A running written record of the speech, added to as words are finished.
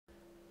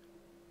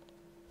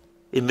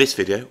In this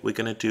video, we're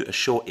going to do a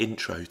short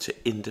intro to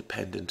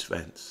independent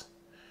events.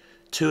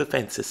 Two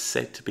events are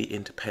said to be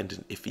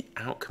independent if the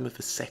outcome of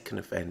the second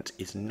event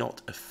is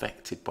not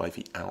affected by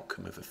the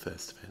outcome of the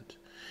first event.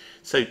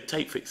 So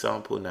take, for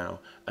example,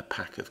 now a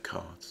pack of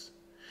cards.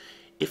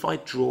 If I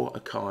draw a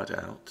card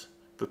out,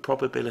 the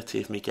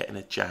probability of me getting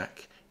a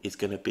jack is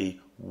going to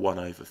be 1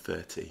 over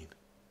 13.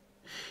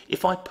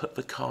 If I put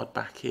the card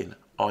back in,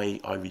 i.e.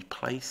 I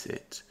replace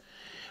it,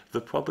 the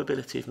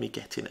probability of me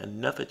getting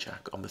another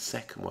jack on the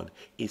second one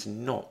is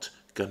not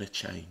going to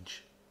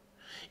change.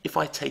 If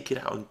I take it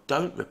out and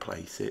don't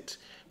replace it,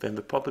 then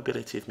the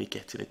probability of me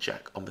getting a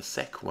jack on the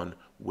second one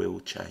will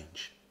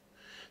change.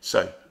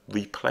 So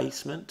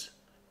replacement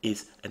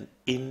is an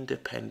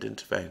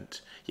independent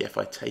event, yet if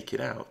I take it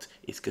out,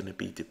 it's going to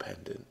be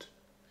dependent.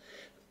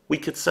 We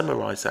could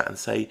summarise that and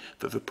say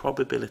that the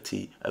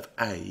probability of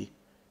A,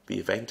 the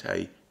event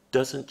A,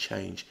 doesn't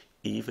change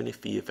even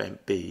if the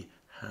event B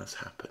has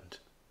happened.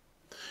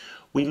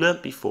 We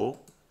learnt before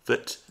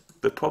that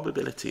the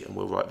probability, and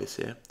we'll write this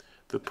here,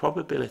 the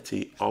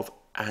probability of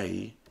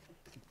A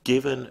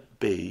given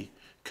B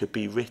could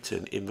be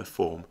written in the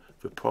form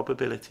the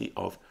probability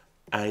of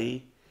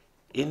A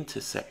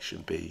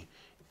intersection B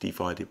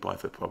divided by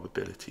the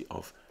probability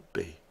of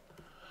B.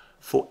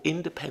 For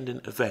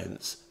independent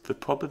events, the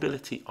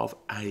probability of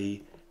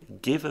A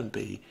given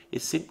B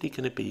is simply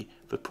going to be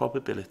the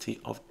probability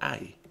of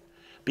A,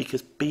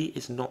 because B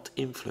is not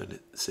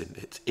influencing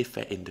it if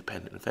they're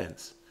independent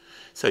events.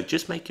 So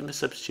just making a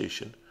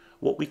substitution,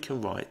 what we can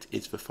write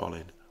is the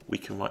following. We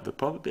can write the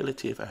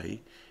probability of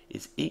A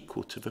is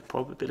equal to the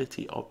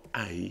probability of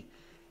A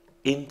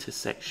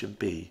intersection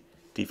B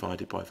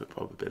divided by the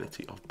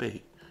probability of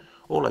B.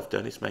 All I've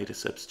done is made a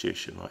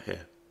substitution right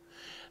here.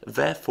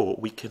 Therefore,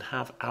 we can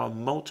have our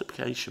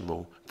multiplication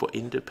rule for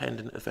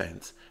independent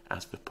events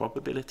as the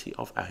probability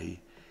of A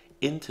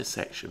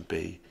intersection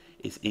B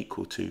is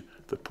equal to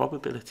the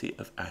probability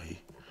of A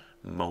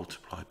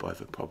multiplied by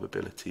the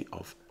probability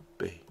of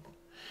B.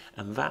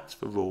 And that's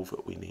the rule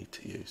that we need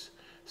to use.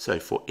 So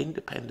for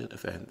independent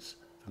events,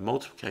 the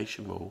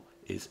multiplication rule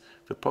is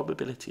the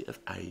probability of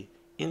A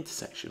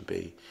intersection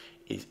B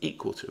is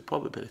equal to the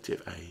probability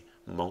of A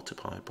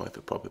multiplied by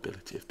the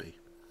probability of B.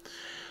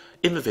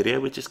 In the video,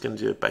 we're just going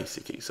to do a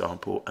basic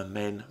example and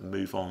then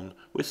move on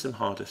with some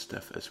harder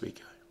stuff as we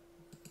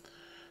go.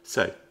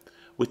 So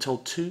we're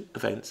told two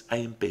events, A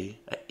and B,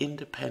 are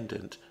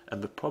independent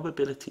and the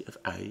probability of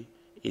A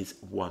is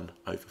 1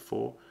 over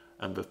 4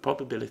 and the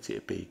probability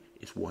of B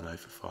is 1 over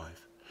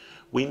 5.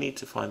 We need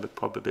to find the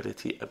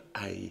probability of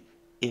A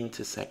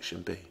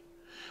intersection B.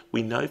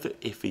 We know that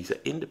if these are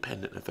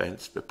independent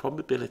events, the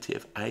probability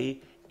of A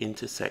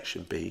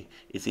intersection B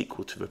is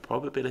equal to the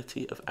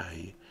probability of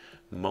A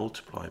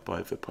multiplied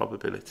by the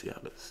probability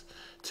of it.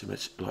 Too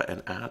much like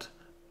an add,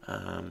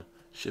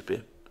 should be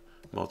a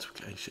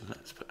multiplication,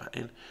 let's put that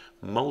in,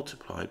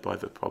 multiplied by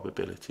the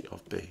probability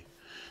of B.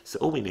 So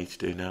all we need to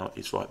do now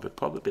is write the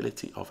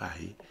probability of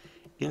A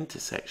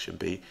intersection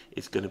B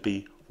is going to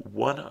be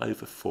 1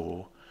 over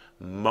 4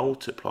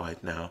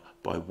 multiplied now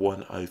by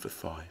 1 over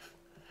 5.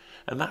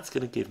 And that's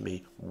going to give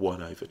me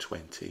 1 over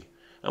 20.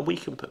 And we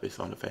can put this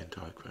on a Venn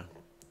diagram.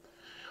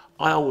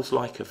 I always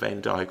like a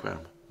Venn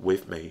diagram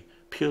with me,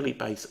 purely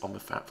based on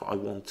the fact that I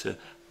want to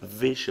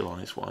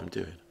visualize what I'm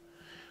doing.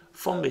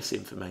 From this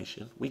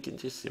information, we can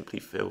just simply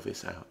fill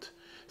this out.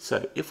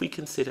 So if we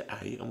consider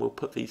A, and we'll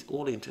put these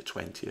all into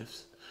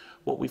 20ths,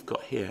 what we've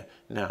got here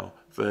now,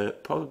 the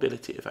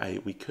probability of A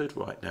we could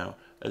write now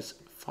as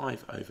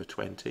 5 over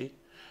 20,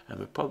 and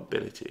the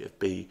probability of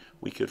B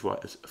we could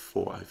write as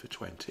 4 over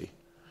 20.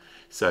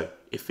 So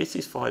if this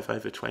is 5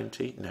 over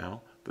 20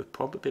 now, the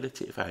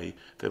probability of A,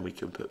 then we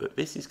can put that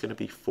this is going to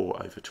be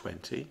 4 over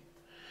 20,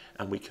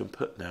 and we can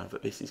put now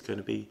that this is going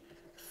to be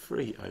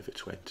 3 over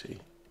 20.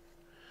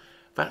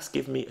 That's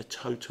given me a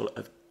total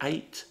of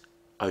 8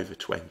 over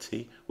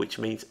 20, which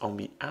means on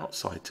the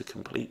outside to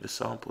complete the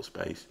sample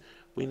space,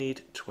 we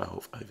need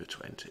 12 over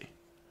 20.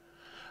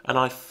 And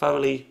I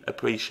thoroughly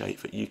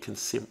appreciate that you can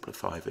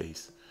simplify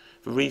these.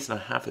 The reason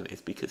I haven't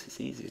is because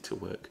it's easier to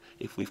work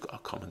if we've got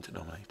a common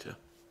denominator.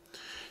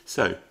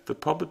 So the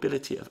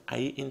probability of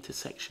A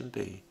intersection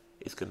B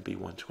is going to be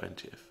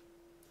 1/20.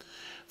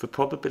 The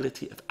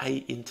probability of A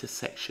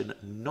intersection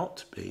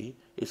not B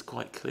is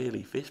quite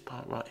clearly this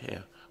part right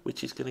here,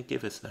 which is going to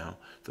give us now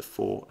the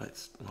 4,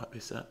 let's write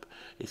this up,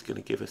 is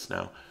going to give us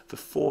now the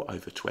 4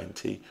 over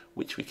 20,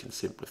 which we can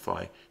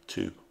simplify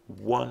to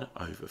 1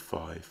 over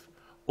 5,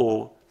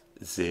 or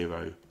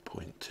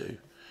 0.2.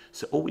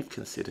 So all we've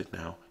considered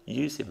now,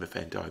 using the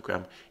Venn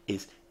diagram,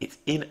 is it's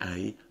in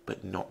A,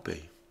 but not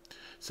B.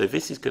 So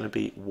this is going to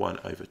be 1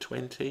 over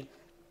 20.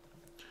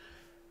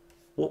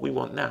 What we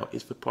want now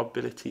is the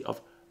probability of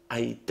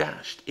A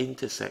dashed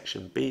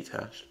intersection B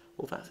dashed.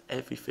 Well, that's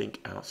everything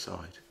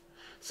outside.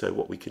 So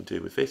what we can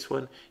do with this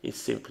one is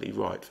simply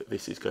write that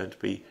this is going to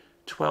be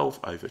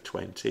 12 over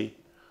 20,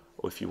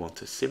 or if you want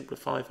to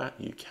simplify that,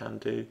 you can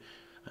do.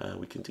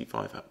 We can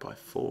divide that by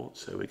 4,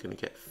 so we're going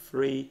to get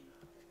 3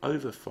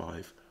 over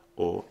 5,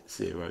 or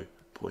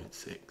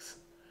 0.6.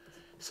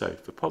 So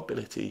the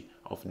probability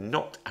of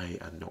not A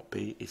and not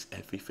B is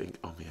everything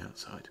on the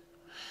outside.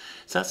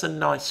 So that's a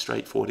nice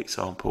straightforward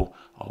example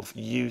of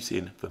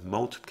using the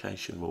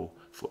multiplication rule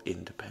for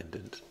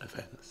independent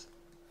events.